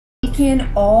bacon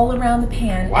all around the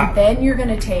pan. Wow. And then you're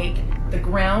gonna take the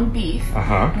ground beef.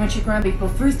 Uh-huh. I want your ground beef, but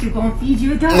first you're gonna feed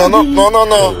your doggy. No.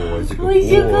 Oh, it's a good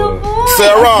Who's your good boy. boy?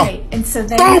 Sarah, Okay, and so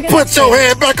then don't you're gonna put your take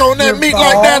hand back on that your meat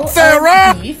like that, ball of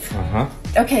Sarah. beef. Uh-huh.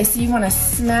 Okay, so you want to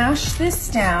smash this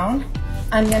down.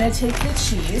 I'm gonna take the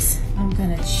cheese. I'm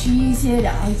gonna cheese it.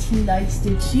 Icy likes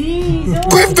the cheese. Oh,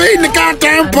 Quit feeding the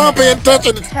goddamn I'm puppy gonna and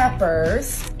touching it.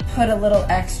 peppers. Put a little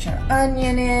extra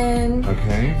onion in.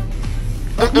 Okay.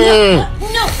 No.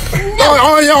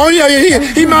 Oh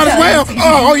yeah, he might as well.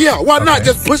 Oh yeah, why not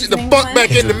just push it the fuck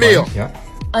back in the meal? Yeah.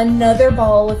 Another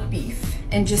ball of beef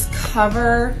and just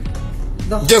cover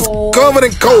the Just whole covered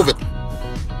in top.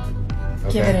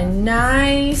 COVID. Give it a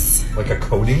nice Like a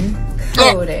coating?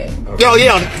 coating. Yo,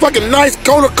 yeah, fucking nice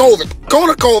coat of COVID. Coat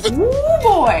of COVID. Ooh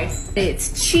boy!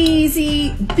 It's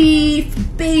cheesy, beef,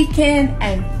 bacon,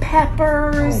 and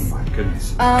peppers. Oh my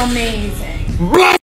goodness. Amazing. Blah.